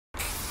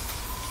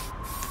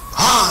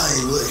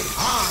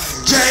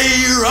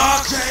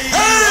J-Rocc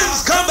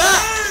has come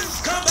back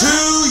to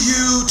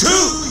you too.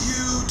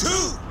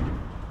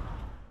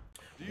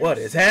 What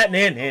is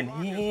happening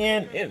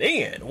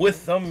in with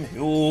some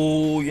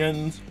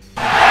millions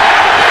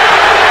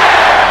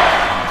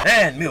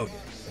and millions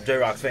of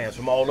J-Rocc fans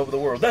from all over the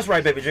world? That's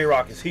right, baby.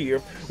 J-Rocc is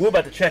here. We're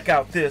about to check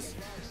out this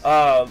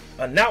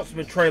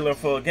announcement trailer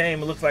for a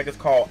game. It looks like it's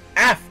called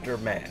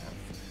Aftermath.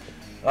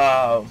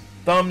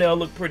 Thumbnail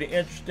looked pretty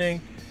interesting.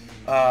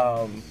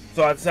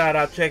 So I decided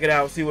I'll check it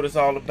out, see what it's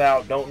all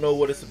about. Don't know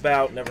what it's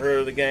about. Never heard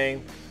of the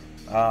game.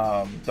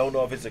 Don't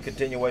know if it's a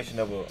continuation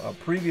of a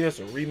previous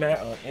or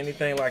rematch or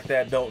anything like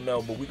that. Don't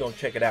know, but we're going to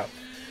check it out.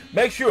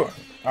 Make sure,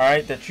 all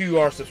right, that you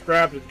are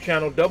subscribed to the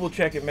channel. Double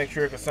check it. Make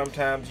sure, because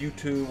sometimes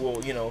YouTube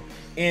will, you know,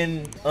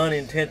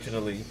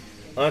 unintentionally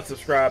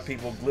unsubscribe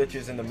people,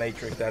 glitches in the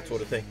matrix, that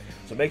sort of thing.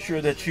 So make sure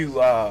that you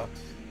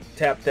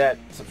tap that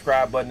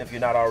subscribe button if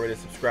you're not already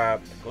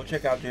subscribed. Go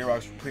check out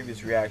J-Rocc's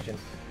previous reaction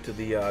to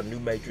the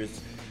new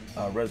Matrix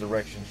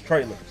Resurrections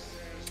trailer.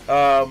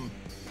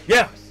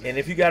 Yeah, and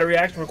if you got a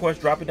reaction request,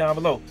 drop it down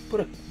below.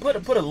 Put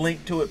a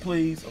link to it,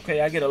 please.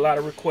 Okay, I get a lot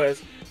of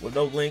requests with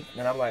no link,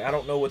 and I'm like, I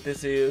don't know what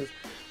this is.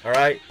 All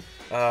right,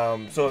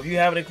 so if you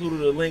haven't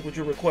included a link with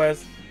your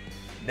request,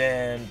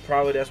 then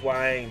probably that's why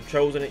I ain't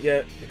chosen it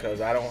yet,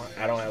 because I don't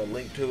have a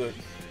link to it.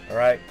 All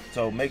right,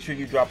 so make sure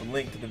you drop a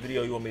link to the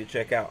video you want me to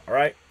check out. All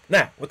right,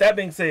 now with that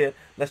being said,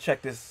 let's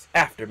check this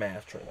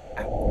Aftermath trailer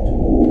out.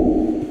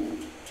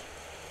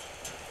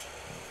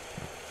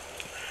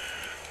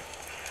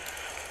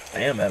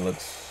 Damn, that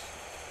looks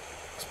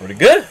pretty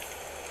good.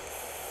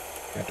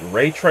 Got the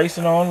ray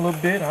tracing on a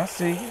little bit. I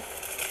see you.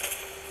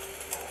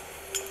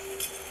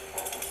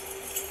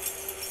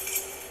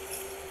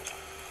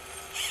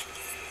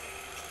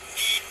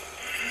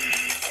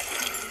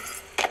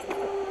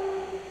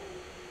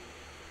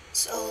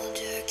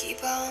 Soldier,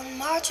 keep on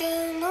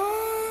marching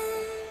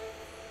on.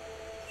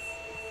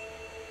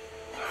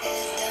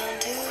 Head down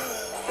to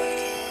the work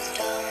is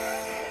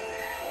done.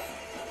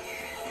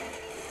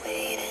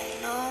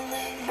 Waiting on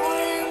that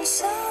morning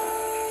sun.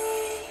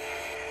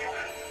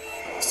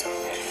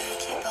 Soldier,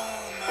 keep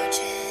on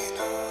marching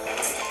on.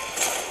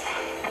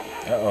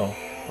 Uh-oh.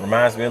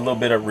 Reminds me a little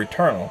bit of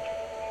Returnal.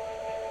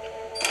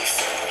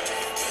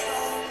 Soldier, keep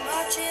on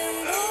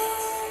marching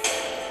on.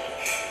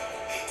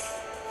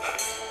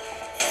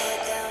 Head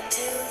down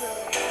to the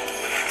work is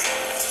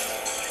done.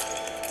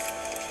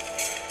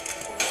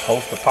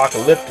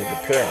 Post-apocalyptic,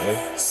 apparently.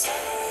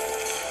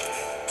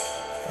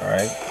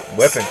 Alright.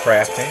 Weapon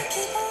crafting.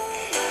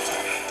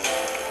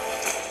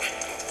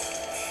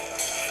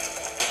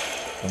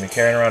 Gonna be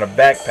carrying around a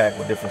backpack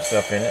with different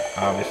stuff in it,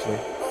 obviously.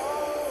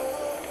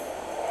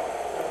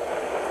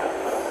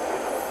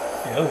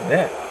 Yeah, look at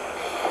that.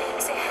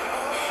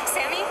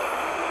 Sammy,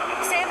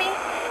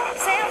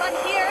 Sam, I'm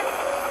here.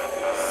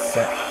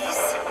 Please.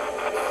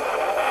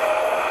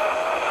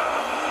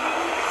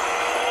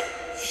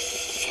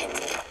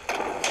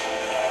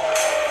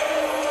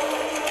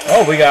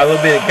 Oh, we got a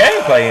little bit of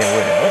gameplay in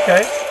with it.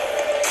 Okay.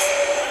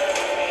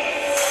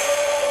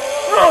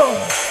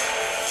 Oh.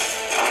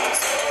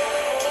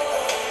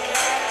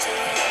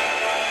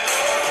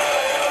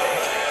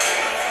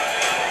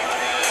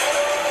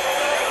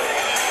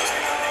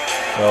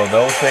 So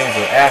those things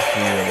are after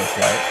you, it looks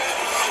like.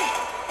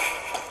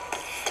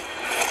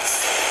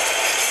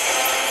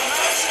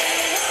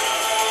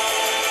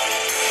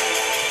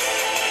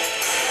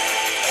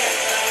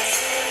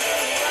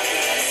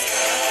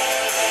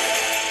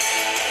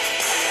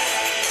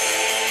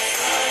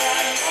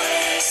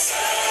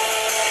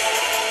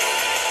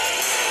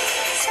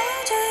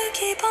 Soldier,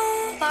 keep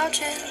on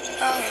marching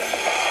on.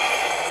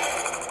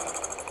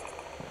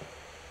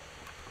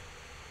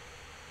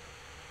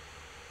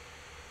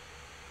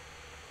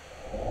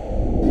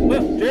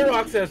 Well,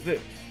 J-Rocc says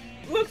this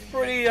looks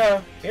pretty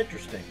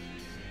interesting.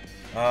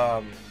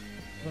 Some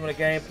of the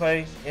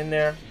gameplay in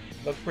there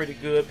looks pretty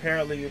good.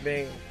 Apparently you're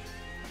being,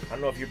 I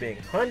don't know if you're being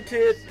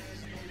hunted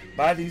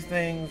by these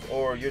things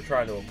or you're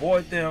trying to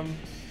avoid them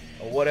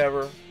or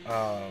whatever.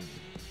 I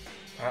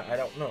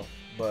don't know,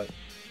 but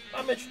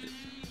I'm interested.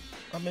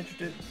 I'm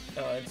interested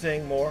in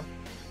seeing more.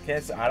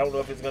 Can't say, I don't know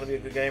if it's going to be a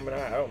good game or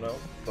not. I don't know,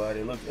 but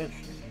it looks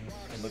interesting.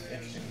 It looks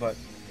interesting, but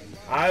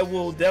I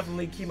will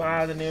definitely keep my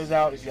eyes and ears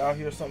out. If y'all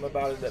hear something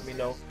about it, let me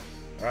know.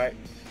 All right,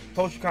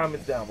 post your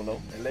comments down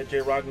below and let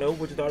J-Rocc know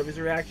what you thought of his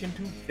reaction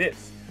to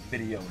this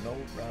video. No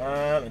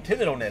rhyme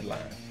intended on that line.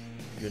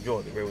 If you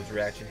enjoyed the Ray-W's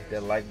reaction, hit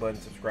that like button,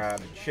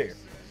 subscribe, and share.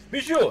 Be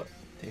sure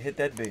to hit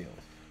that bell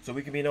so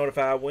we can be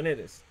notified when it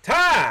is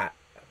time,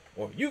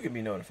 or you can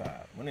be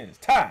notified when it is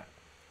time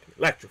to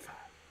electrify.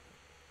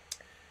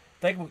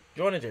 Thank you for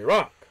joining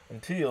J-Rocc.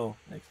 Until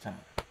next time,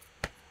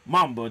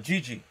 Mamba,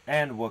 Gigi,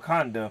 and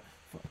Wakanda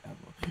forever.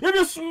 If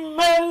you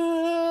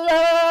smell